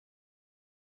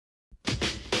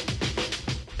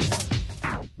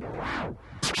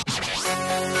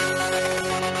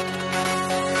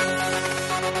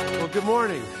Good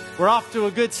morning. We're off to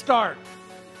a good start.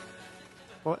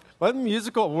 Wasn't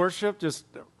musical worship just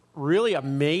really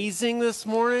amazing this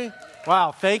morning?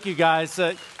 Wow, thank you guys.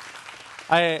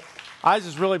 I was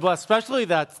just really blessed, especially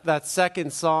that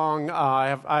second song.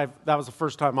 That was the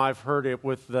first time I've heard it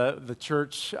with the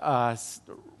church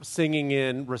singing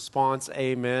in response,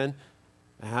 "Amen."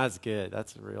 That's good.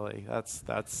 That's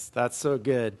so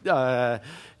good.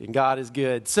 And God is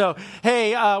good. So,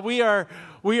 hey, we are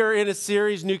in a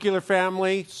series, Nuclear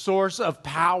Family, Source of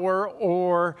Power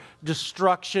or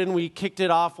Destruction. We kicked it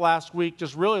off last week,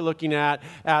 just really looking at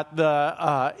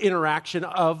the interaction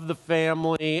of the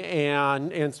family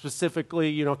and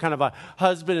specifically, kind of a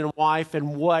husband and wife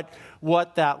and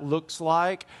what that looks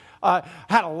like.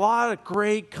 Had a lot of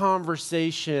great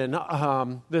conversation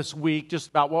this week just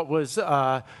about what was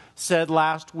said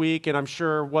last week, and I'm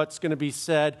sure what's going to be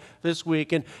said this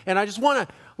week. And I just want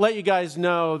to let you guys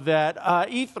know that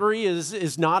E3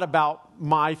 is not about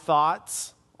my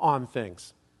thoughts on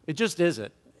things. It just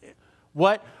isn't.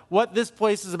 What this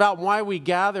place is about, and why we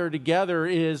gather together,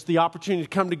 is the opportunity to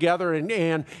come together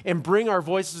and bring our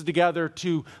voices together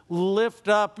to lift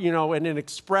up, and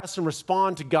express and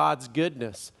respond to God's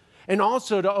goodness. And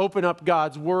also to open up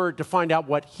God's Word to find out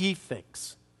what He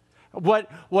thinks. What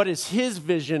is His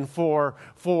vision for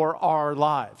our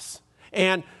lives?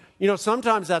 And,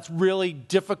 sometimes that's really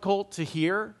difficult to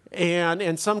hear.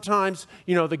 And sometimes,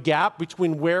 the gap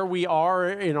between where we are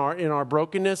in our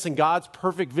brokenness and God's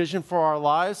perfect vision for our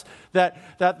lives, that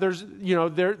there's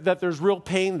real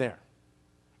pain there.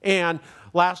 And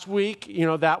last week,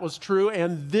 that was true.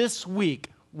 And this week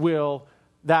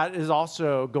that is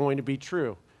also going to be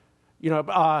true.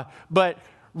 But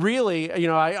really,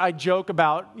 I joke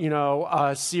about,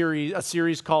 a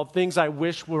series called Things I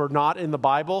Wish Were Not in the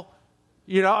Bible,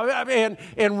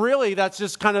 and really that's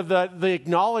just kind of the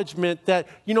acknowledgement that,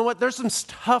 there's some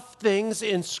tough things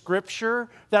in Scripture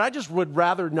that I just would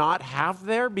rather not have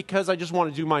there because I just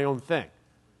want to do my own thing.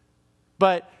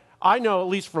 But I know, at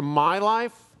least from my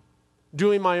life,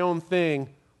 doing my own thing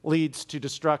leads to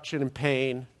destruction and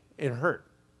pain and hurt.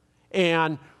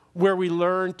 And where we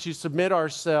learn to submit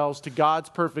ourselves to God's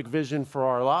perfect vision for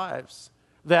our lives,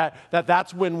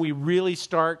 that's when we really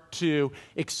start to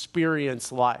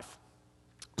experience life.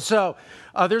 So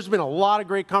there's been a lot of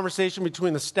great conversation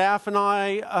between the staff and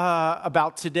I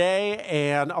about today,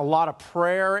 and a lot of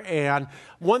prayer. And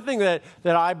one thing that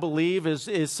I believe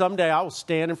is someday I will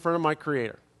stand in front of my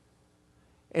Creator.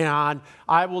 And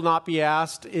I will not be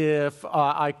asked if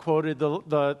I quoted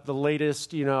the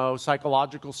latest,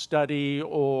 psychological study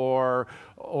or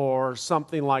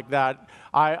something like that.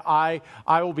 I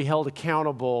will be held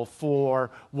accountable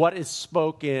for what is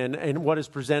spoken and what is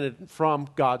presented from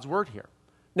God's Word here.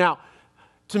 Now,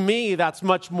 to me, that's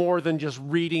much more than just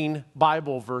reading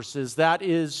Bible verses. That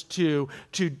is to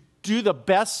do the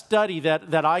best study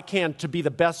that I can, to be the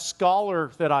best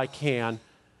scholar that I can,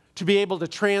 to be able to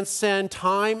transcend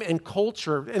time and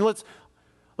culture. And let's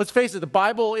face it, the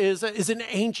Bible is an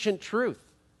ancient truth.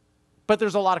 But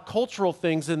there's a lot of cultural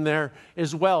things in there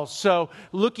as well. So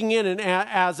looking in and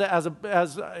as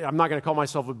I'm not going to call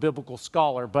myself a biblical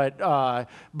scholar, but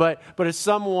as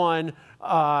someone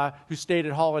who stayed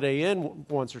at Holiday Inn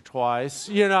once or twice,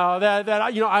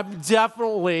 I'm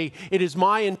definitely, it is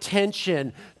my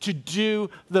intention to do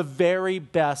the very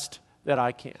best that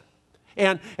I can.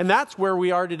 And that's where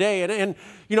we are today. And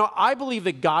I believe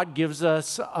that God gives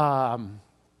us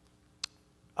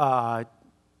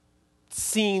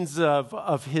scenes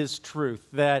of His truth,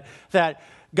 that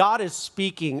God is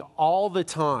speaking all the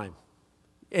time.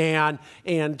 And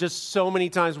just so many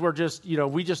times we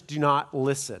just do not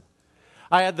listen.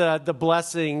 I had the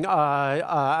blessing,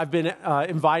 I've been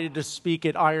invited to speak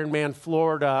at Ironman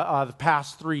Florida the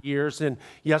past 3 years. And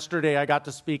yesterday I got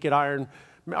to speak at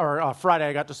Friday,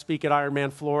 I got to speak at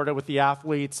Ironman Florida with the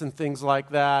athletes and things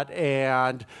like that.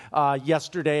 And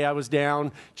yesterday, I was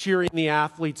down cheering the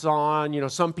athletes on.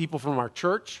 Some people from our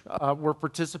church were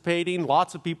participating.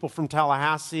 Lots of people from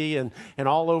Tallahassee and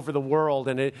all over the world.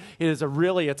 And it's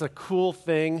a cool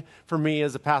thing for me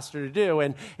as a pastor to do.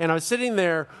 And I was sitting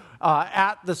there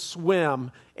at the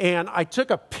swim, and I took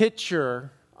a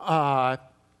picture of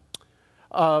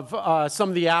some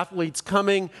of the athletes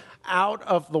coming out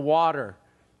of the water.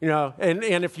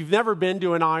 And if you've never been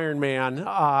to an Ironman,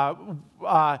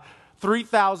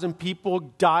 3,000 people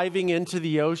diving into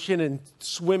the ocean and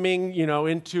swimming,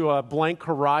 into a blank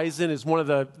horizon is one of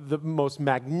the most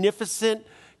magnificent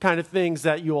kind of things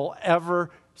that you'll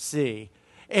ever see.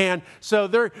 And so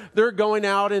they're going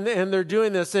out and they're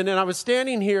doing this. And I was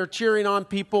standing here cheering on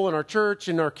people in our church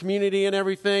and our community and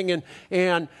everything.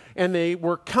 And they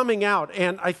were coming out.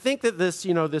 And I think that this,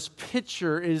 this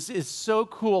picture is so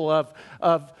cool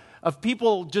of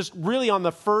people just really on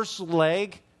the first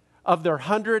leg of their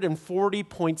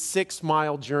 140.6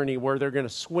 mile journey, where they're going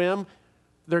to swim,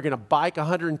 they're going to bike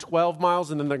 112 miles,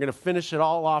 and then they're going to finish it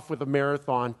all off with a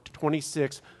marathon,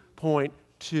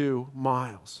 26.2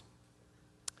 miles.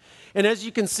 And as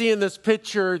you can see in this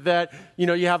picture that,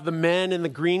 you have the men in the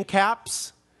green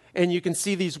caps, and you can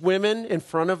see these women in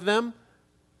front of them.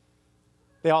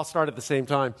 They all start at the same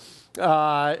time.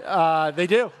 They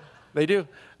do.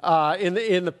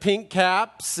 In the pink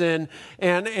caps and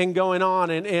going on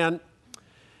and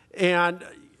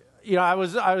I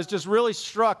was just really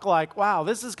struck, like, wow,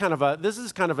 this is kind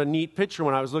of a neat picture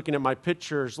when I was looking at my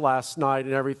pictures last night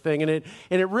and everything, and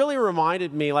it really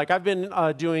reminded me, like, I've been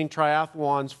doing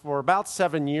triathlons for about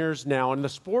 7 years now, and the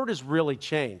sport has really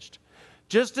changed.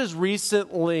 Just as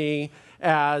recently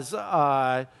as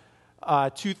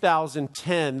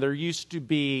 2010, there used to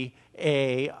be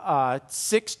a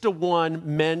 6-to-1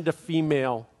 men to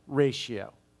female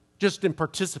ratio, just in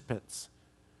participants.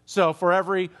 So for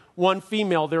every one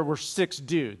female, there were 6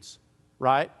 dudes,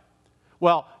 right?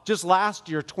 Well, just last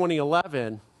year,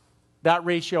 2011, that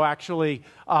ratio actually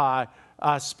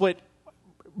split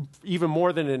even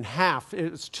more than in half.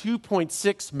 It was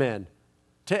 2.6 men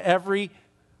to every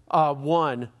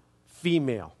one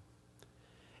female.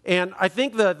 And I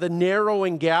think the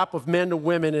narrowing gap of men to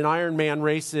women in Ironman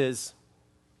races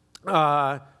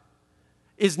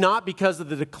is not because of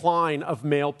the decline of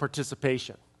male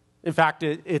participation. In fact,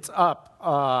 it's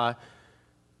up,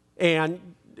 and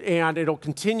it'll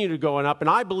continue to go up. And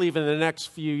I believe in the next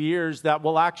few years that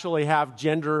we'll actually have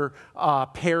gender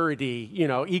parity,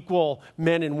 equal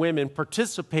men and women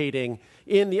participating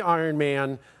in the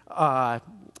Ironman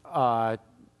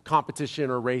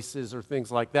competition or races or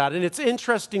things like that. And it's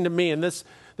interesting to me, and this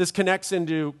connects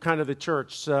into kind of the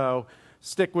church, so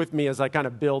stick with me as I kind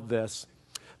of build this.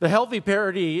 The healthy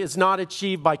parity is not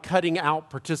achieved by cutting out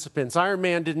participants.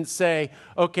 Ironman didn't say,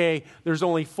 okay, there's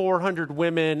only 400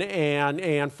 women and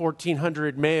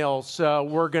 1,400 males, so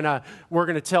we're gonna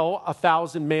tell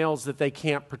 1,000 males that they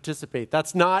can't participate.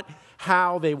 That's not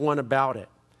how they went about it.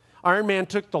 Ironman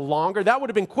took the longer. That would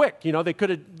have been quick. They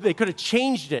could have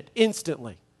changed it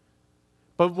instantly.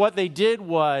 But what they did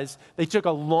was they took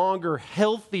a longer,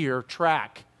 healthier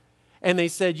track, and they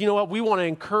said, you know what, we want to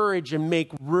encourage and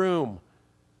make room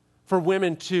for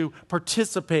women to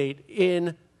participate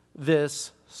in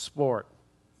this sport.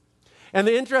 And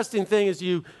the interesting thing is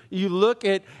you look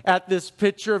at this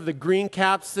picture of the green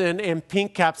caps and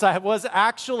pink caps. I was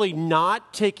actually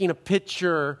not taking a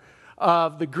picture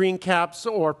of the green caps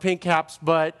or pink caps,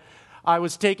 but I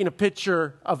was taking a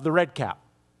picture of the red cap.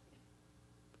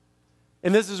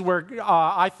 And this is where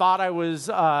I thought I was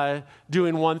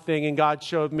doing one thing, and God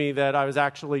showed me that I was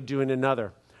actually doing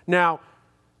another. Now,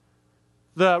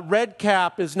 the red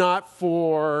cap is not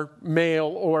for male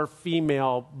or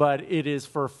female, but it is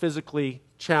for physically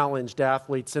challenged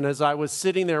athletes. And as I was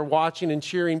sitting there watching and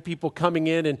cheering people coming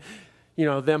in and,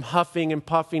 them huffing and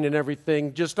puffing and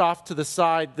everything, just off to the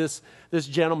side, this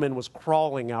gentleman was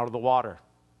crawling out of the water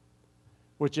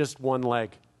with just one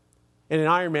leg. And in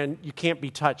Ironman, you can't be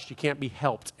touched. You can't be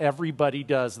helped. Everybody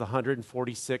does the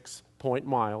 146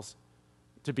 miles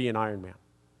to be an Ironman.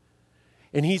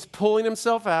 And he's pulling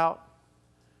himself out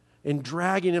and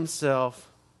dragging himself.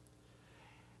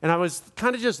 And I was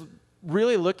kind of just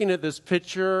really looking at this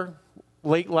picture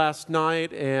late last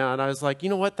night, and I was like, you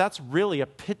know what? That's really a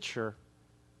picture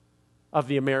of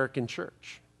the American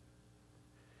church.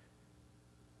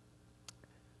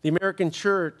 The American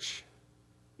church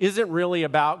isn't really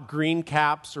about green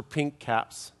caps or pink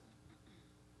caps,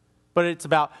 but it's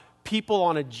about people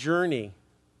on a journey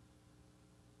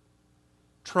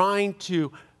trying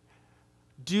to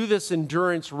do this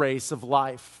endurance race of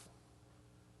life,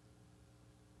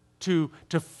 to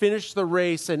finish the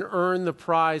race and earn the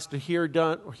prize, to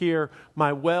hear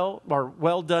my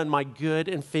well done, my good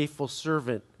and faithful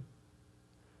servant.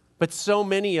 But so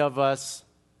many of us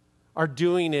are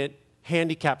doing it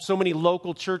handicapped. So many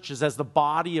local churches as the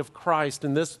body of Christ,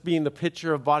 and this being the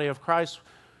picture of body of Christ,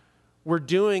 we're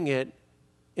doing it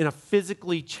in a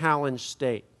physically challenged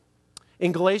state.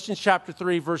 In Galatians chapter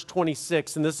 3, verse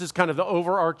 26, and this is kind of the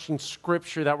overarching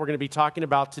scripture that we're going to be talking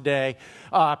about today,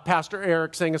 Pastor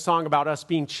Eric sang a song about us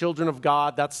being children of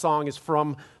God. That song is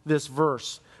from this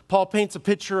verse. Paul paints a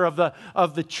picture of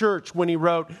the church when he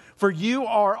wrote, "For you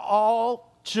are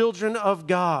all children of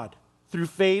God through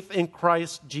faith in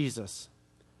Christ Jesus.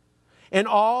 And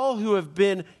all who have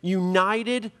been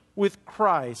united with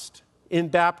Christ in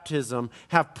baptism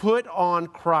have put on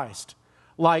Christ,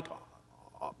 like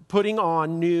putting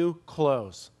on new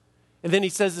clothes. And then he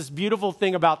says this beautiful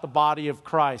thing about the body of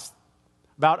Christ,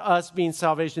 about us being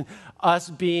salvation, us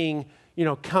being,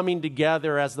 coming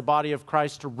together as the body of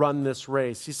Christ to run this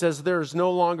race. He says there is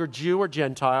no longer Jew or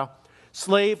Gentile,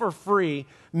 slave or free,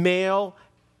 male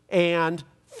and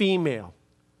female,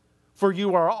 for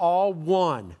you are all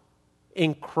one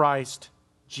in Christ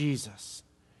Jesus.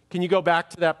 Can you go back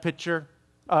to that picture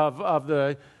of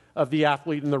the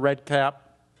athlete in the red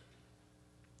cap?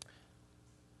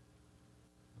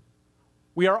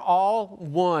 We are all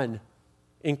one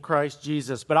in Christ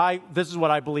Jesus. But this is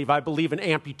what I believe. I believe an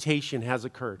amputation has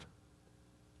occurred.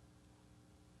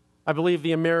 I believe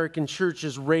the American church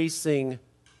is racing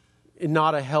in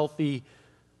not a healthy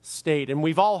state. And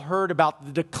we've all heard about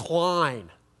the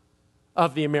decline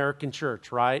of the American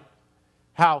church, right?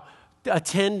 How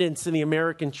attendance in the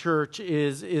American church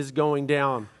is going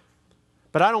down.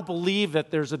 But I don't believe that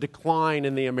there's a decline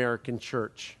in the American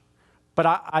church. But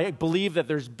I believe that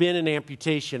there's been an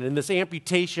amputation, and this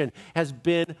amputation has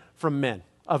been from men.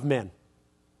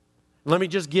 Let me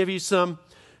just give you some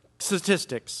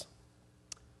statistics.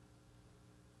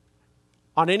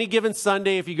 On any given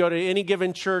Sunday, if you go to any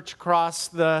given church across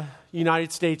the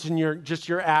United States, and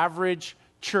your average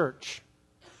church,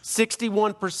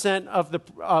 61%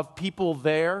 of people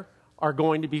there are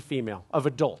going to be female, of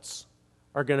adults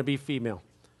are going to be female.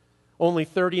 Only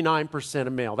 39%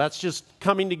 of male. That's just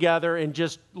coming together and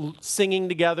just singing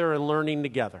together and learning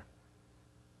together.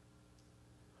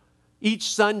 Each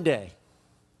Sunday,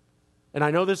 and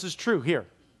I know this is true here,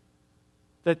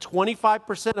 that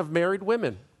 25% of married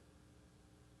women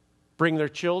bring their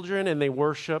children and they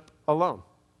worship alone.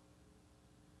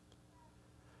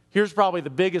 Here's probably the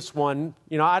biggest one.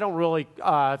 I don't really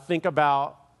think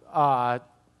about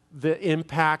the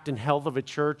impact and health of a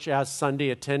church as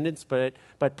Sunday attendance, but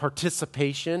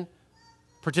participation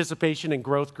in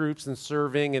growth groups and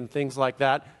serving and things like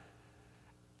that.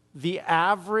 The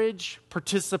average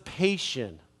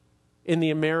participation in the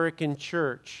American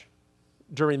church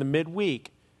during the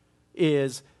midweek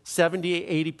is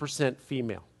 70-80%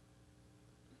 female.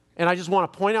 And I just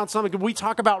want to point out something. We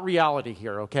talk about reality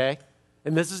here, okay?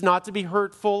 And this is not to be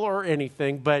hurtful or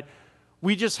anything, but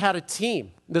we just had a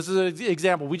team. This is an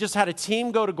example. We just had a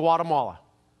team go to Guatemala.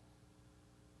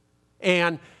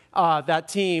 And that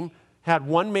team had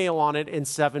 1 male on it and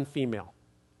 7 female.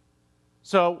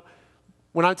 So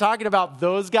when I'm talking about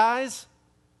those guys,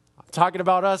 I'm talking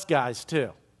about us guys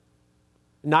too.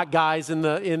 Not guys in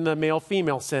the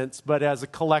male-female sense, but as a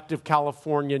collective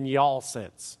Californian y'all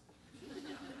sense.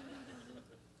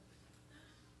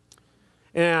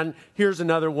 And here's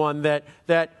another one that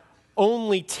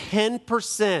only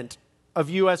 10% of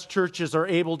U.S. churches are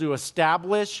able to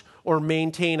establish or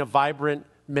maintain a vibrant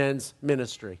men's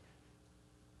ministry.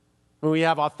 When we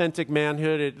have authentic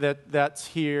manhood, that's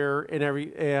here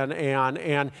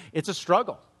and it's a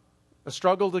struggle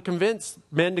to convince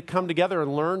men to come together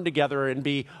and learn together and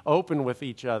be open with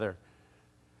each other.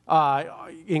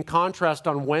 In contrast,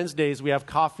 on Wednesdays we have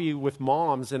coffee with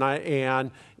moms, and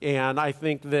I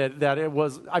think that it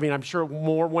was. I'm sure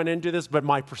more went into this, but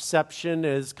my perception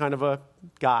as kind of a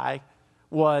guy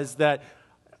was that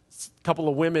a couple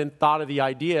of women thought of the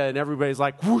idea, and everybody's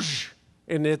like whoosh,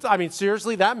 and it's.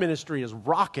 Seriously, that ministry is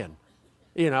rocking.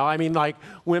 Like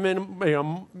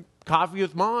women, coffee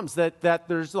with moms, that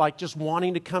there's like just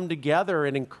wanting to come together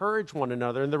and encourage one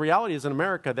another. And the reality is in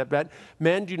America that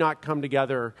men do not come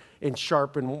together and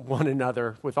sharpen one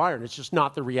another with iron. It's just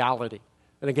not the reality.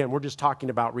 And again, we're just talking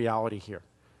about reality here.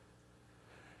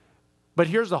 But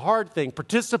here's the hard thing.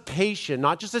 Participation,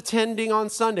 not just attending on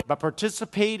Sunday, but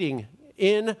participating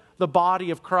in the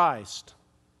body of Christ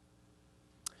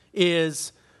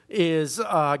is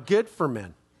good for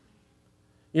men.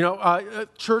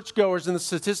 Churchgoers, and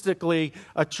statistically,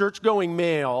 a church-going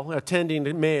male,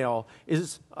 attending male,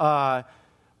 is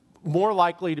more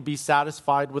likely to be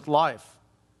satisfied with life.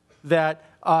 That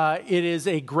it is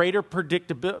a greater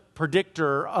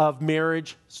predictor of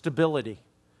marriage stability.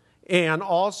 And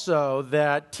also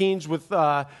that teens with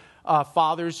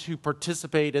fathers who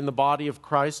participate in the body of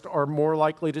Christ are more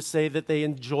likely to say that they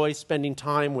enjoy spending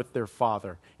time with their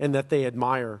father and that they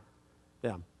admire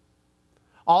them.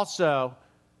 Also,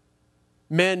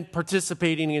 men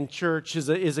participating in church is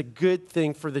a good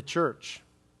thing for the church.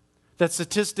 That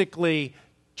statistically,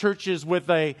 churches with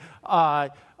a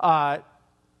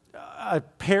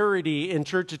parity in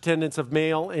church attendance of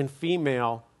male and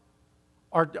female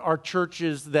are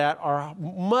churches that are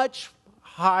much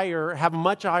higher, have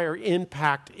much higher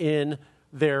impact in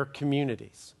their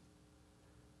communities.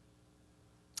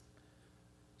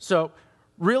 So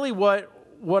really what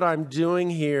I'm doing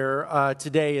here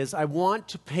today is I want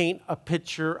to paint a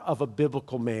picture of a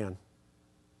biblical man.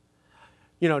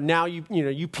 Now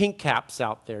you pink caps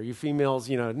out there, you females,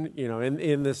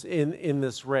 in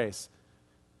this race.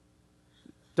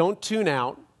 Don't tune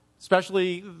out,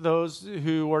 especially those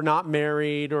who are not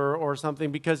married or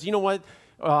something, because you know what?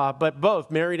 But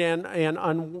both married and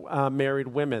unmarried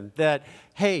women. That,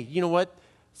 hey, you know what?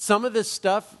 Some of this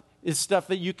stuff is stuff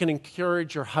that you can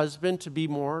encourage your husband to be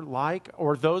more like,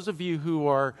 or those of you who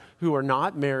are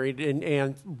not married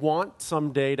and want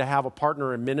someday to have a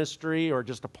partner in ministry or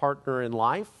just a partner in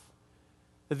life.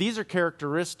 These are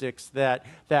characteristics that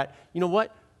you know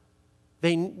what?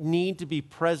 They need to be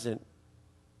present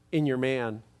in your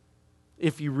man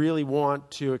if you really want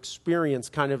to experience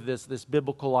kind of this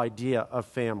biblical idea of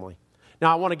family.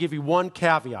 Now, I want to give you one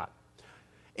caveat.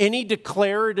 Any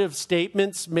declarative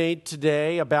statements made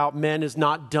today about men is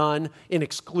not done in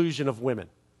exclusion of women.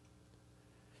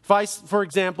 If I, for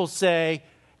example, say,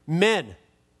 men,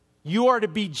 you are to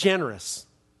be generous,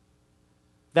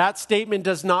 that statement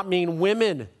does not mean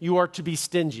women, you are to be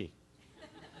stingy.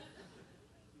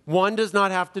 One does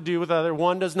not have to do with the other.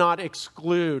 One does not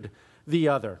exclude the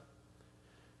other.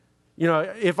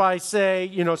 If I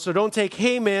say, so don't take,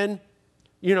 hey, men,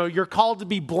 you're called to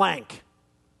be blank.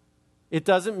 It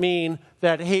doesn't mean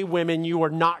that, hey, women, you are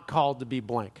not called to be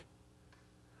blank.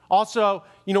 Also,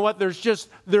 you know what?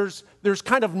 There's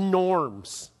kind of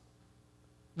norms.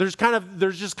 There's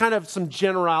just kind of some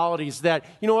generalities that,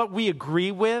 you know what, we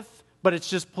agree with, but it's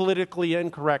just politically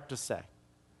incorrect to say.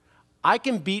 I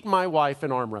can beat my wife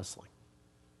in arm wrestling.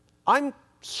 I'm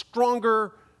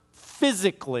stronger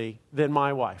physically than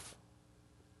my wife.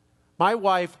 My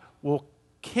wife will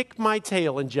kick my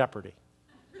tail in jeopardy.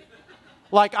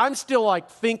 I'm still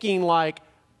thinking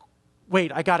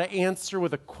wait, I got to answer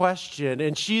with a question.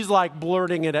 And she's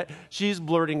blurting it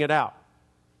out.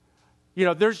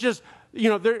 There's just,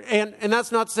 and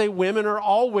that's not to say women are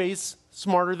always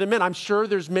smarter than men. I'm sure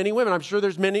there's many women. I'm sure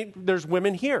there's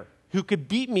women here who could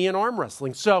beat me in arm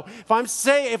wrestling. So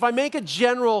if I make a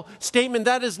general statement,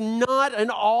 that is not an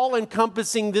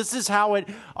all-encompassing, this is how it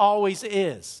always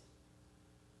is.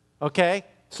 Okay?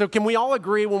 So can we all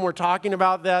agree when we're talking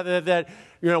about that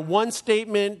one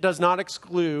statement does not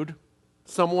exclude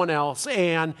someone else,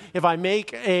 and if I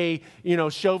make a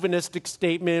chauvinistic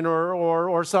statement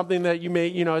or something that you may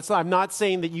I'm not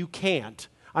saying that you can't.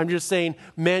 I'm just saying,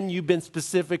 men, you've been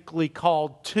specifically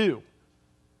called to.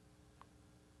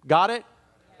 Got it?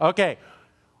 Okay.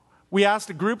 We asked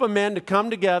a group of men to come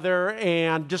together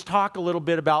and just talk a little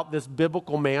bit about this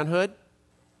biblical manhood,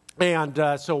 and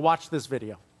so watch this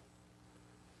video.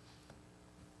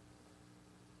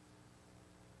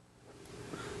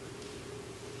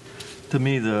 To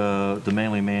me, the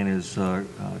manly man is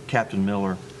Captain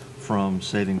Miller from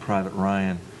Saving Private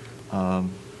Ryan.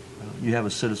 You have a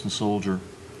citizen soldier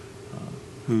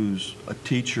who's a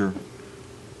teacher,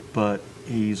 but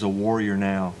he's a warrior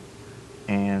now,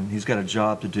 and he's got a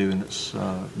job to do, and it's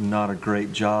not a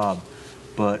great job,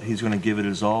 but he's going to give it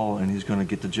his all, and he's going to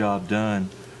get the job done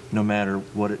no matter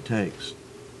what it takes.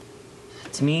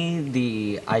 To me,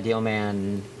 the ideal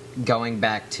man, going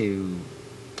back to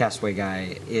Castaway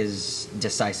Guy, is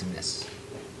decisiveness.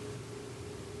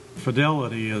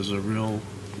 Fidelity is a real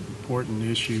important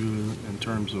issue in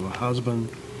terms of a husband,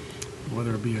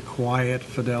 whether it be a quiet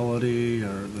fidelity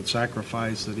or the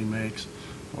sacrifice that he makes,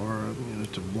 or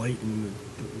it's a blatant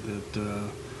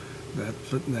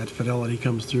that fidelity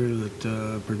comes through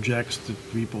that projects to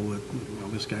people that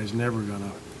this guy's never going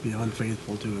to be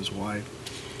unfaithful to his wife.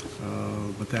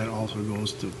 But that also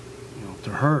goes to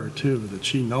her too, that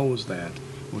she knows that.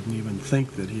 Wouldn't even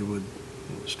think that he would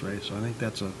stray. So I think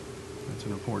that's an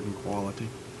important quality.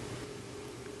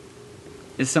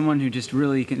 Is someone who just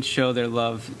really can show their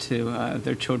love to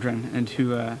their children, and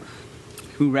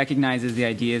who recognizes the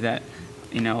idea that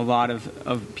a lot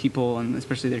of people, and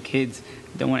especially their kids,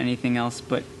 don't want anything else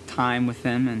but time with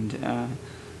them,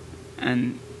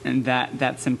 and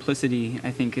that simplicity,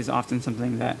 I think, is often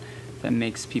something that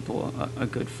makes people a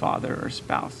good father or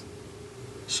spouse.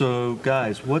 So,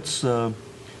 guys, what's the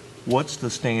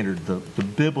standard, the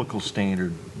biblical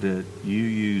standard that you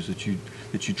use, that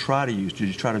you try to use? Do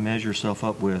you try to measure yourself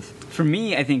up with? For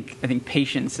me, I think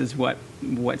patience is what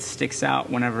sticks out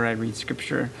whenever I read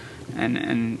Scripture,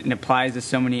 and it applies to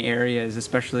so many areas,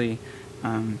 especially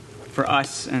for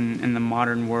us in the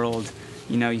modern world.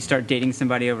 You start dating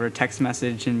somebody over a text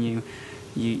message, and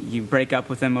you break up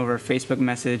with them over a Facebook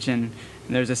message, and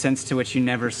there's a sense to which you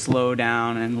never slow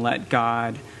down and let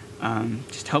God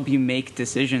just help you make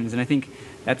decisions. And I think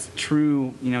that's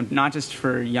true, not just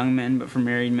for young men, but for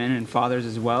married men and fathers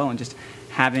as well. And just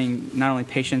having not only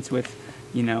patience with,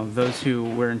 those who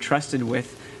we're entrusted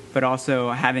with, but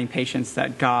also having patience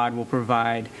that God will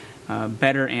provide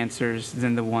better answers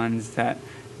than the ones that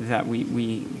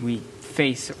we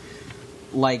face.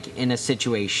 Like in a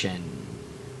situation,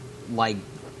 like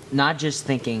not just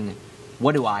thinking,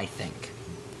 what do I think?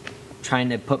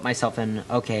 Trying to put myself in,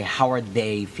 okay, how are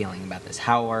they feeling about this?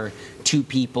 How are two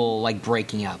people like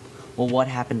breaking up? Well, what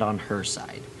happened on her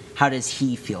side? How does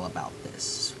he feel about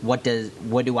this? What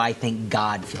do I think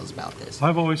God feels about this?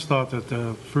 I've always thought that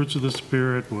the fruits of the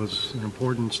Spirit was an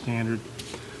important standard,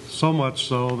 so much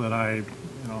so that I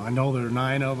know there are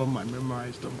 9 of them. I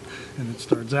memorized them, and it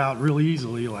starts out really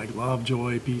easily, like love,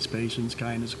 joy, peace, patience,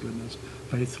 kindness, goodness,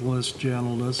 faithfulness,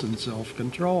 gentleness, and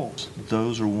self-control.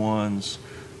 Those are ones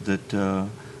that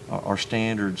are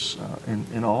standards,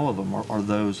 and all of them are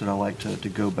those that I like to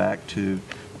go back to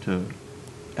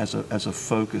as a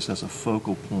focus, as a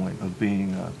focal point of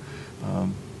being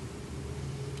an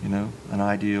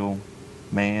ideal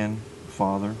man,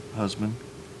 father, husband.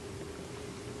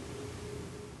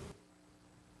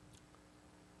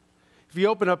 If you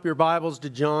open up your Bibles to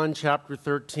John chapter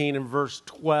 13 and verse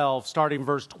 12, starting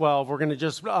verse 12, we're going to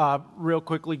just real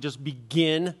quickly just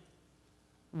begin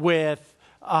with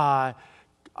a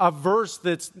verse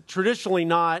that's traditionally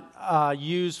not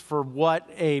used for what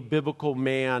a biblical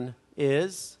man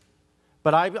is.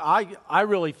 But I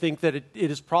really think that it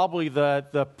is probably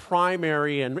the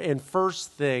primary and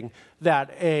first thing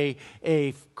that a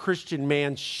Christian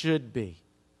man should be.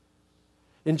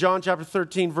 In John chapter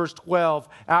 13, verse 12,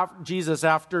 Jesus,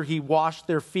 after he washed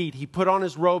their feet, he put on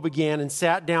his robe again and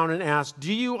sat down and asked,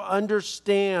 "Do you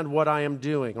understand what I am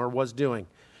doing or was doing?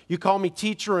 You call me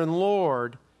teacher and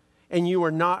Lord, and you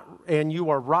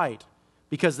are right,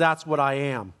 because that's what I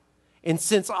am. And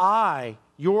since I,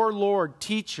 your Lord,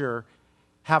 teacher,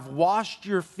 have washed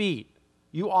your feet,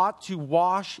 you ought to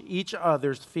wash each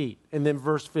other's feet." And then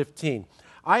verse 15,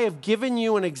 "I have given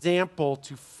you an example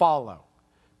to follow.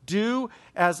 Do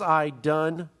as I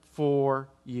done for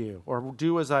you," or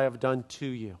do as I have done to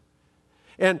you.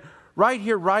 And right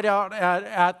here, right out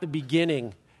at the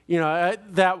beginning,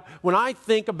 that when I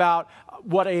think about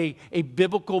what a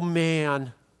biblical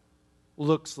man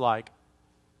looks like,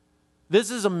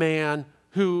 this is a man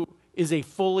who is a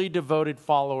fully devoted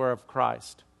follower of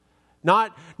Christ.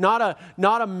 Not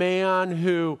a man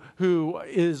who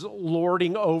is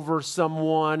lording over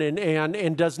someone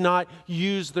and does not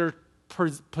use their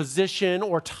position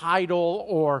or title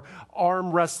or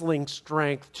arm wrestling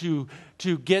strength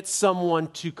to get someone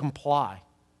to comply,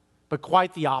 but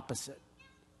quite the opposite.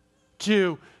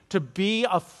 To be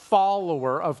a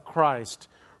follower of Christ,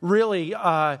 really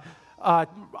a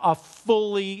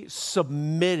fully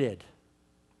submitted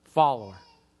follower.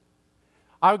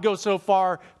 I would go so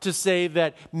far to say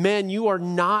that, men, you are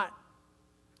not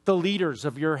the leaders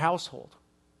of your household.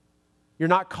 You're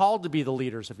not called to be the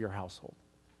leaders of your household.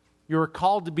 You're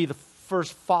called to be the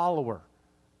first follower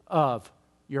of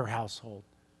your household,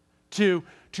 to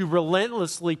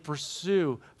relentlessly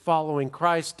pursue following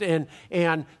Christ and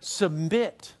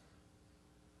submit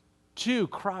to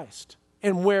Christ.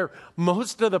 And where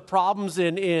most of the problems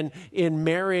in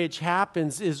marriage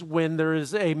happens is when there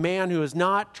is a man who is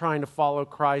not trying to follow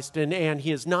Christ and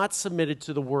he is not submitted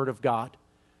to the Word of God.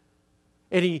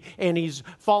 And he's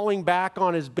falling back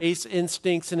on his base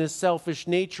instincts and his selfish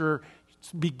nature,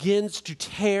 begins to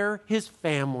tear his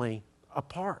family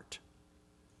apart.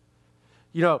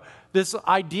 This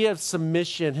idea of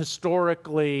submission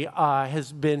historically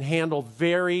has been handled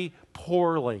very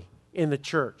poorly in the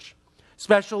church,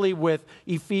 especially with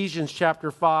Ephesians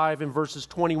chapter 5 and verses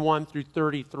 21 through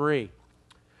 33.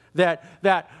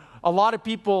 That a lot of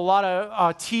people, a lot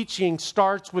of teaching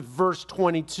starts with verse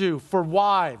 22. "For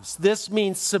wives, this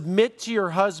means submit to your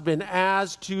husband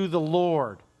as to the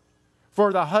Lord.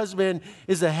 For the husband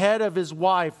is the head of his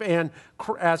wife, and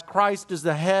as Christ is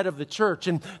the head of the church."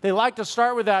 And they like to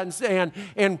start with that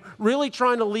and really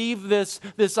trying to leave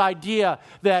this idea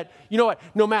that,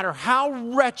 no matter how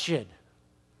wretched,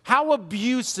 how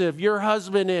abusive your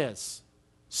husband is,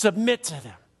 submit to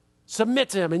them.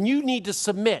 Submit to him, and you need to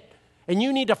submit, and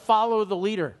you need to follow the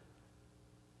leader.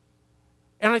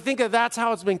 And I think that's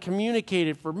how it's been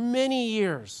communicated for many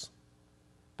years.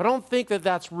 But I don't think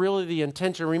that's really the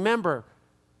intention. Remember,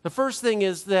 the first thing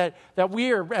is that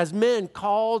we are, as men,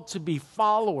 called to be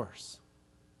followers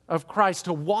of Christ,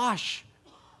 to wash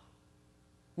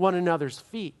one another's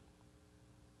feet.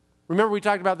 Remember, we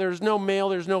talked about there's no male,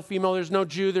 there's no female, there's no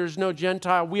Jew, there's no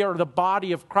Gentile. We are the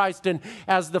body of Christ. And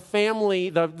as the family,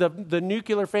 the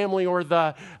nuclear family or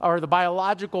the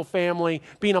biological family,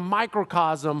 being a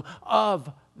microcosm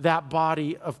of that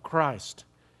body of Christ.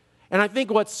 And I think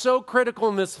what's so critical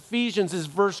in this Ephesians is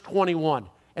verse 21.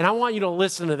 And I want you to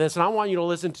listen to this, and I want you to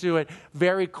listen to it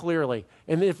very clearly.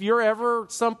 And if you're ever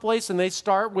someplace and they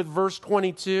start with verse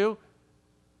 22,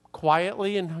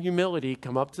 quietly and humility,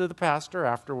 come up to the pastor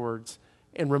afterwards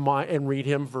and read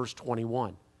him verse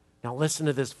 21. Now listen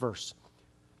to this verse.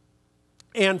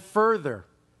 And further,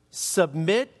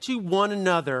 submit to one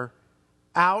another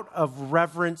out of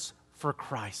reverence for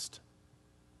Christ.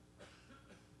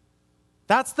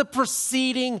 That's the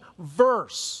preceding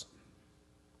verse.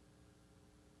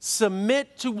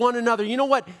 Submit to one another. You know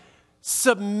what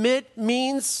submit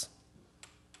means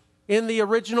in the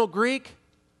original Greek?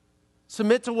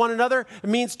 Submit to one another. It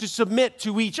means to submit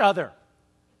to each other.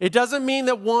 It doesn't mean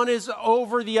that one is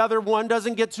over the other. One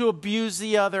doesn't get to abuse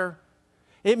the other.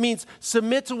 It means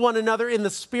submit to one another in the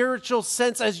spiritual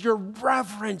sense as your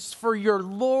reverence for your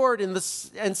Lord and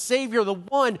Savior, the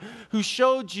one who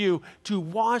showed you to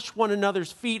wash one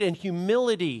another's feet in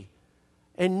humility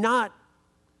and not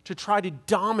to try to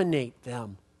dominate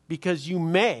them because you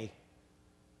may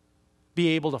be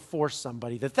able to force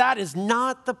somebody. That is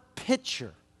not the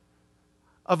picture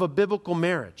of a biblical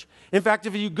marriage. In fact,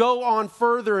 if you go on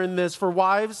further in this, for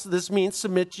wives, this means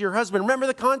submit to your husband. Remember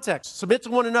the context. Submit to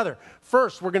one another.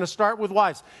 First, we're going to start with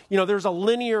wives. There's a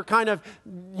linear kind of,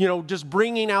 just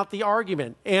bringing out the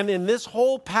argument. And in this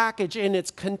whole package, in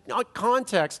its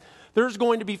context, there's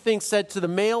going to be things said to the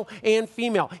male and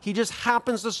female. He just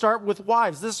happens to start with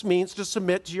wives. This means to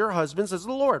submit to your husbands as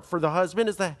the Lord. For the husband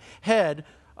is the head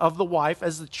of the wife,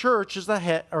 as the church is the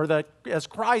head, as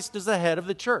Christ is the head of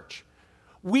the church.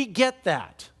 We get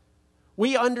that.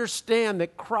 We understand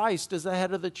that Christ is the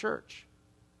head of the church.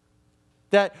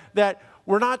 That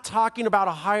we're not talking about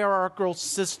a hierarchical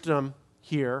system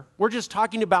here. We're just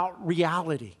talking about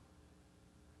reality.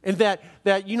 And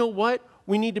that you know what?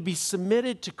 We need to be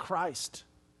submitted to Christ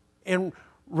and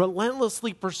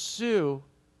relentlessly pursue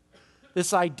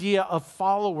this idea of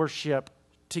followership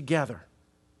together.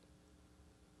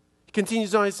 He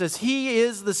continues on, he says, He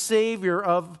is the Savior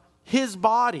of His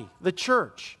body, the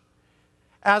church.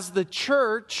 As the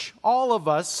church, all of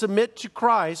us submit to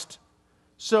Christ,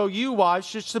 so you wives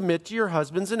should submit to your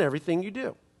husbands in everything you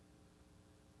do.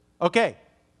 Okay,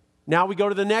 now we go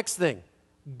to the next thing.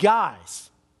 Guys.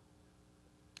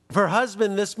 For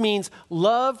husband, this means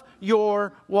love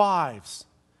your wives,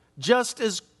 just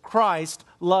as Christ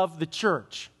loved the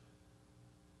church.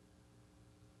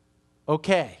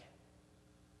 Okay,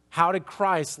 how did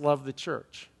Christ love the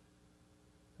church?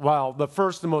 Well, the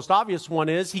first and most obvious one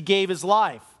is He gave His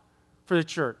life for the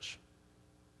church.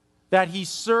 That He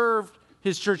served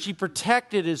His church. He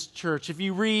protected His church. If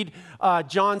you read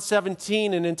John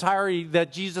 17 in entirety,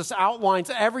 that Jesus outlines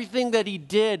everything that He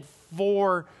did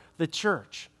for the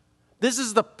church. This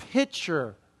is the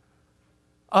picture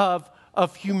of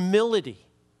humility,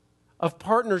 of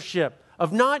partnership,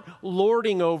 of not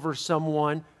lording over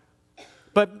someone,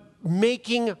 but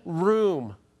making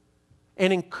room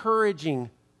and encouraging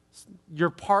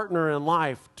your partner in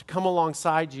life to come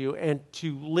alongside you and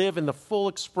to live in the full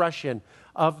expression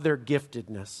of their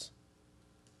giftedness.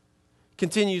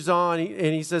 Continues on,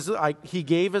 and he says, He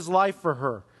gave His life for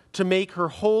her to make her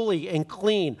holy and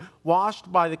clean, washed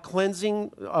by the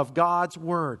cleansing of God's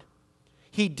word.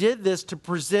 He did this to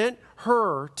present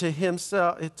her to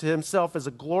himself as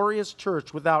a glorious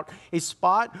church without a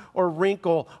spot or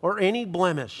wrinkle or any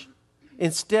blemish.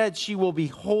 Instead, she will be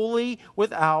holy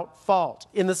without fault.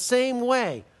 In the same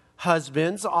way,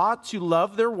 husbands ought to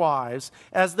love their wives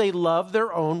as they love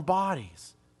their own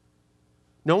bodies.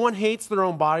 No one hates their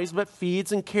own bodies, but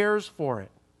feeds and cares for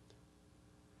it.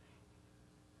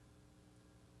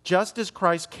 Just as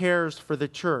Christ cares for the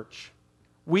church,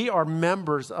 we are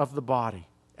members of the body.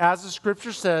 As the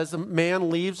scripture says, a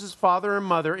man leaves his father and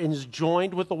mother and is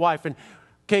joined with the wife. And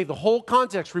okay, the whole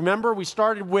context, remember, we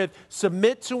started with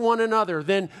submit to one another.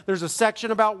 Then there's a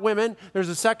section about women, there's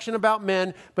a section about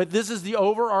men, but this is the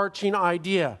overarching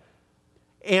idea.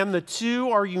 And the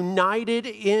two are united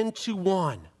into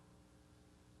one.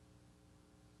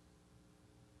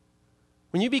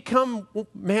 When you become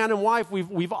man and wife,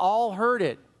 we've all heard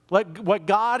it. What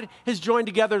God has joined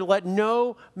together, let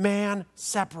no man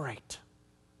separate.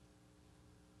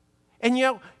 And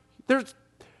there's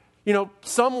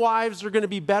some wives are going to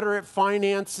be better at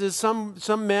finances.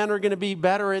 Some men are going to be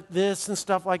better at this and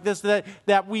stuff like this.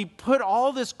 That we put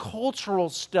all this cultural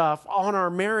stuff on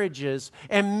our marriages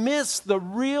and miss the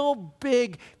real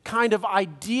big kind of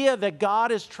idea that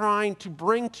God is trying to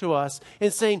bring to us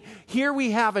and saying, here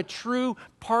we have a true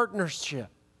partnership.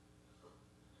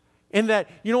 And that,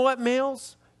 you know what,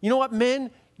 males? You know what,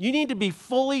 men? You need to be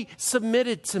fully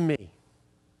submitted to me.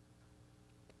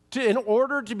 In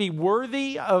order to be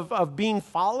worthy of being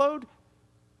followed,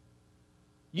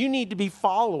 you need to be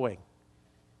following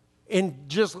and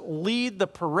just lead the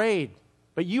parade.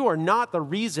 But you are not the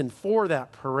reason for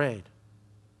that parade.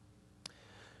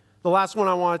 The last one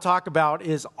I want to talk about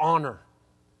is honor.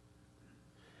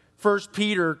 1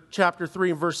 Peter chapter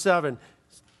 3 and verse 7,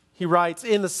 he writes,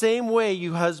 in the same way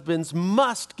you husbands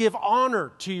must give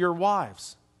honor to your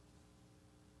wives.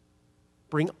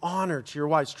 Bring honor to your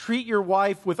wives. Treat your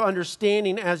wife with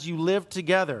understanding as you live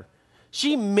together.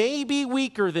 She may be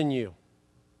weaker than you.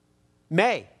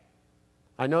 May.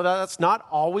 I know that that's not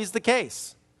always the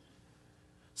case.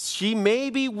 She may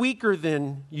be weaker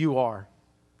than you are,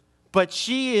 but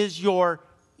she is your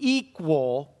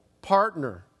equal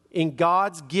partner in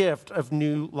God's gift of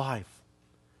new life.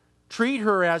 Treat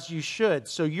her as you should,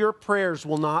 so your prayers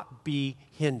will not be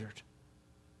hindered.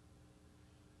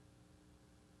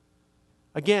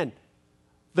 Again,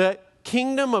 the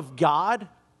kingdom of God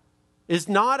is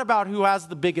not about who has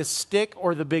the biggest stick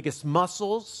or the biggest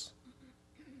muscles.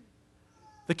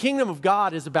 The kingdom of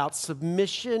God is about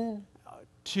submission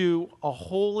to a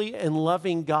holy and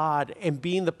loving God and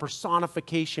being the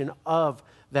personification of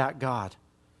that God.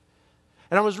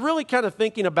 And I was really kind of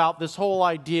thinking about this whole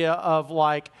idea of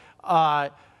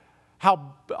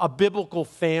how a biblical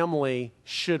family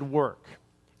should work.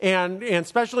 And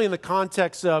especially in the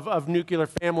context of nuclear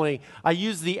family, I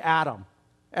use the atom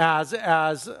as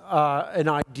an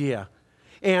idea.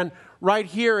 And right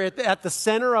here at the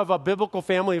center of a biblical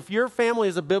family, if your family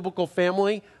is a biblical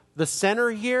family, the center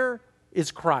here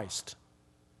is Christ.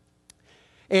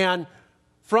 And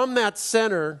from that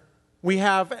center, we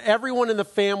have everyone in the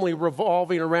family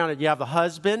revolving around it. You have the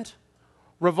husband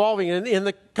revolving.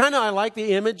 And I like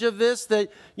the image of this,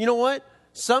 that, you know what?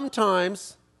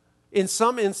 Sometimes, in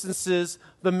some instances,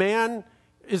 the man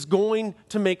is going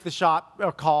to make the shot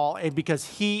or call because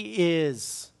he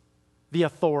is the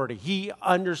authority. He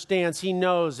understands, he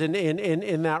knows in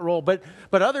that role. But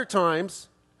other times,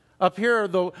 up here,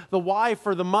 the wife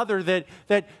or the mother,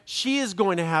 that she is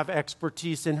going to have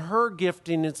expertise in her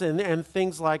gifting and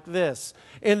things like this.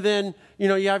 And then,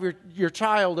 you have your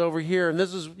child over here, and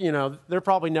this is, they're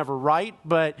probably never right,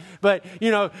 but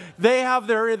they have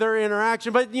their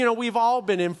interaction. But, we've all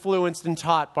been influenced and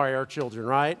taught by our children,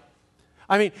 right?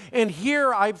 I mean, and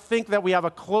here I think that we have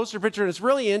a closer picture, and it's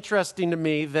really interesting to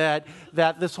me that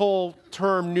this whole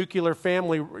term nuclear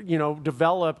family,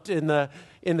 developed in the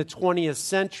 20th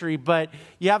century. But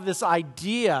you have this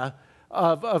idea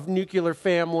of nuclear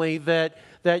family that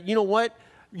you know what?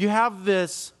 You have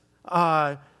this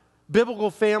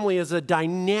biblical family as a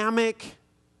dynamic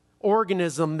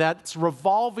organism that's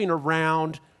revolving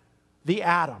around the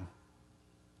atom.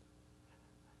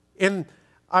 And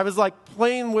I was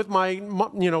playing with my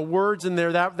words in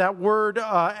there. That word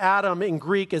atom in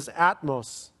Greek is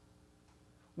atmos,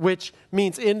 which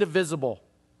means indivisible.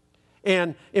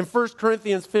 And in 1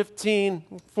 Corinthians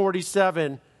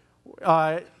 15:47,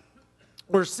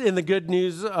 we're in the Good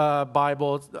News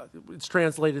Bible, it's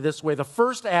translated this way. The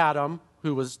first Adam,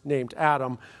 who was named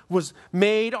Adam, was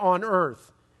made on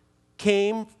earth,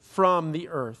 came from the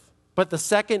earth. But the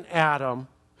second Adam,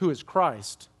 who is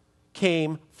Christ,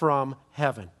 came from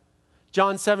heaven.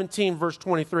 John 17, verse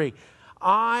 23.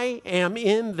 I am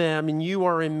in them and you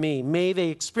are in me. May they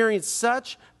experience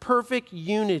such perfect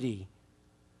unity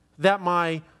that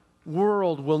my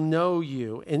world will know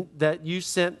you and that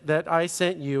I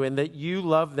sent you and that you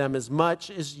love them as much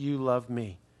as you love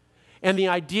me. And the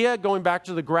idea, going back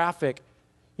to the graphic,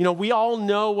 we all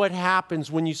know what happens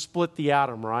when you split the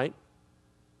atom, right?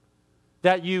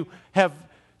 That you have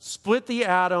split the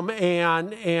atom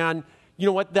and you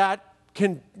know what, that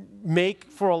can make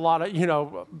for a lot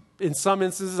of, in some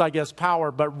instances, I guess,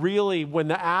 power. But really, when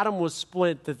the atom was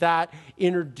split, that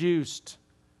introduced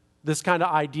this kind of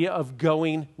idea of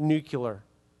going nuclear.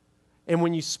 And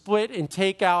when you split and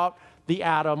take out the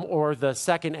atom or the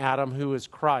second Adam, who is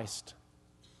Christ,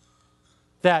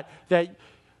 that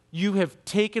you have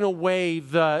taken away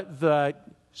the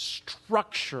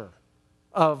structure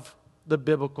of the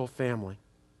biblical family.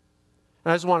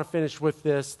 And I just want to finish with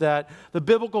this, that the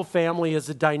biblical family is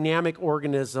a dynamic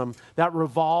organism that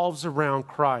revolves around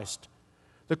Christ.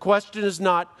 The question is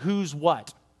not who's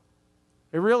what.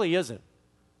 It really isn't.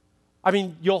 I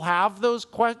mean, you'll have those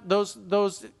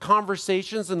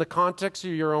conversations in the context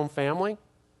of your own family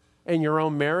and your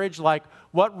own marriage, like,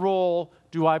 what role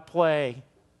do I play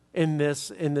in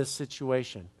this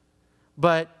situation?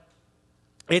 But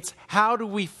it's how do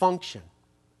we function?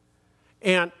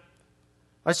 And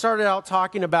I started out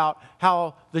talking about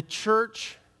how the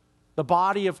church, the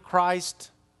body of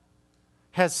Christ,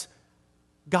 has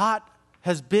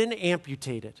been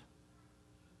amputated.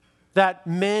 That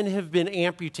men have been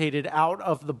amputated out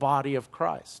of the body of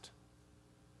Christ.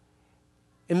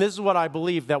 And this is what I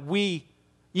believe, that we,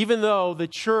 even though the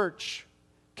church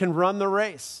can run the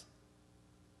race,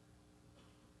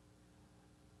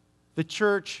 the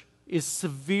church is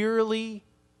severely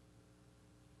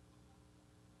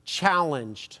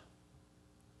challenged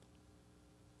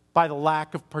by the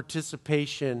lack of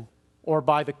participation or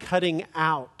by the cutting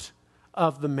out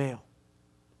of the male.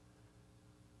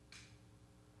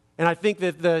 And I think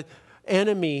that the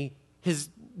enemy has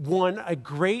won a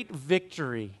great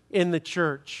victory in the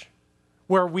church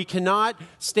where we cannot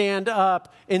stand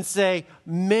up and say,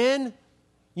 men,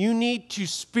 you need to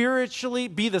spiritually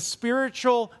be the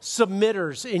spiritual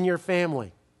submitters in your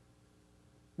family.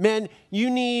 Men,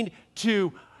 you need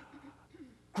to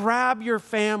grab your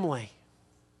family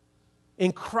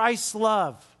in Christ's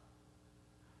love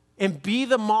and be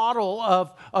the model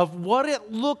of what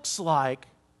it looks like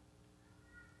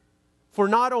for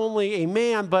not only a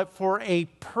man, but for a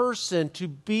person to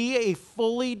be a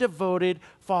fully devoted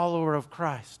follower of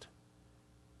Christ.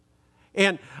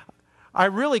 And I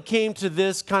really came to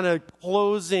this kind of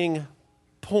closing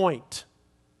point,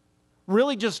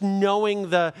 really just knowing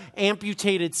the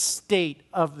amputated state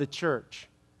of the church.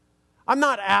 I'm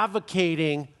not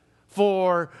advocating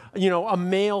for, a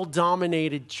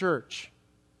male-dominated church,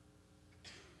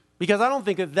 because I don't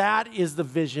think that is the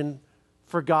vision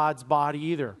for God's body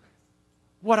either.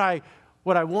 What I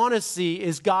want to see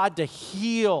is God to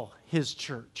heal his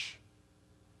church,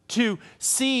 to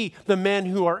see the men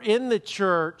who are in the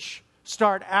church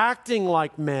start acting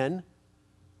like men,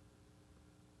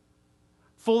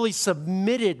 fully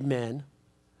submitted men,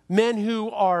 men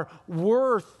who are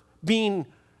worth being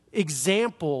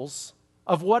examples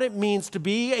of what it means to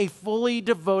be a fully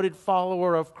devoted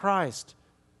follower of Christ,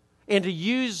 and to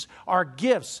use our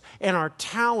gifts and our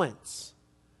talents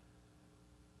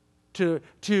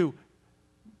to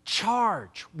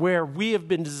charge where we have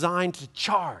been designed to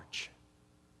charge,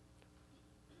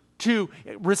 to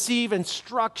receive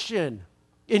instruction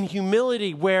in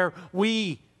humility where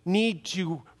we need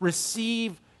to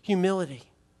receive humility.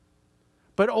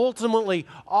 But ultimately,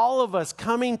 all of us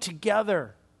coming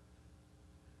together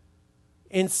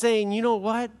and saying, you know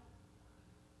what?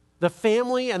 The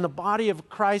family and the body of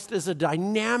Christ is a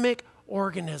dynamic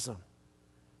organism.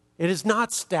 It is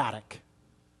not static.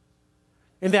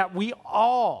 And that we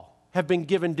all have been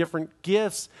given different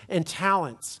gifts and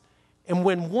talents. And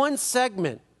when one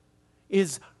segment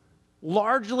is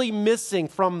largely missing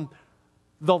from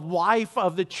the life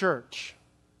of the church,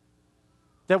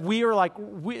 that we are like,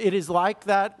 it is like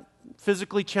that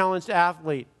physically challenged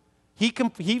athlete.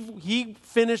 He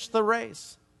finished the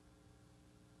race,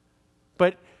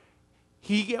 but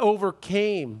he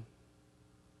overcame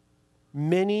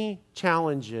many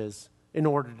challenges in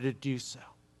order to do so.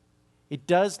 It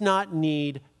does not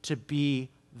need to be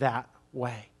that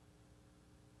way.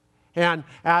 And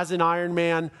as an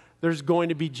Ironman, there's going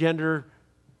to be gender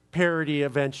parity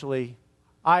eventually.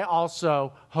 I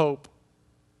also hope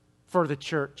for the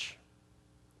church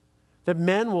that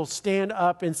men will stand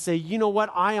up and say, you know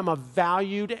what, I am a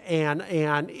valued and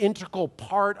integral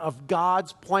part of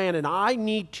God's plan, and I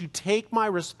need to take my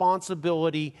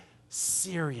responsibility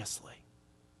seriously.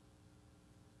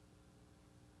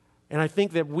 And I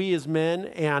think that we as men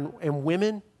and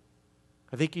women,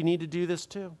 I think you need to do this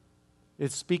too.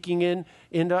 It's speaking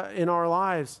in our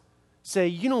lives. Say,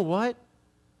 you know what?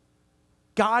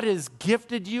 God has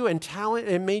gifted you and talent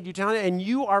and made you talented, and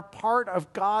you are part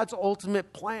of God's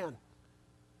ultimate plan.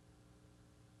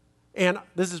 And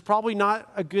this is probably not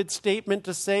a good statement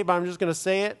to say, but I'm just going to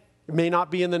say it. It may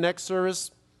not be in the next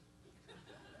service.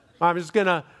 I'm just going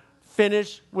to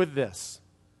finish with this.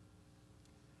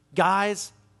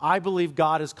 Guys, I believe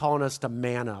God is calling us to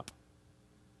man up.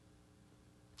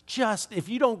 Just, if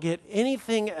you don't get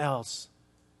anything else,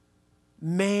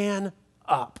 man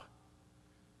up.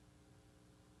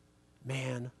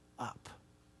 Man up.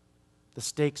 The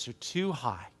stakes are too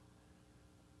high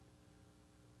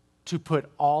to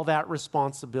put all that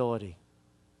responsibility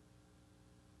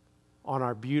on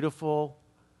our beautiful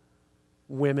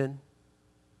women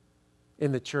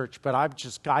in the church. But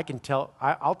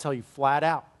I'll tell you flat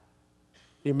out,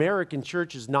 The American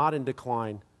church is not in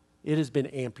decline. It has been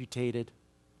amputated.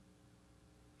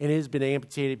 And it has been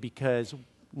amputated because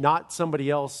not somebody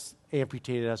else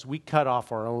amputated us. We cut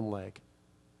off our own leg.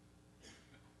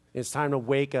 It's time to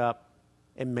wake up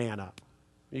and man up.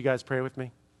 You guys pray with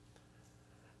me?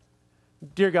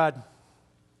 Dear God,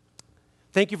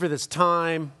 thank you for this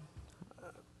time.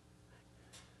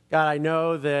 God, I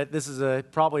know that this is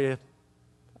probably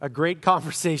a great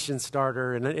conversation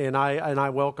starter, and I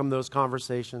welcome those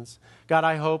conversations. God,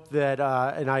 I hope that,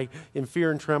 and I, in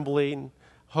fear and trembling,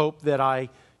 hope that I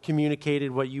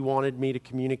communicated what you wanted me to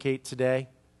communicate today.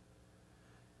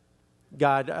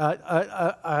 God,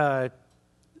 a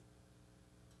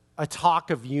talk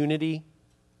of unity,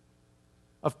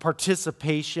 of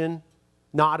participation,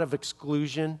 not of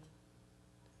exclusion.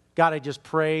 God, I just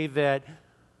pray that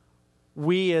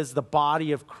we as the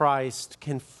body of Christ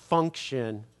can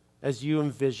function as you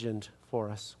envisioned for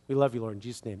us. We love you, Lord. In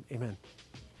Jesus' name, amen.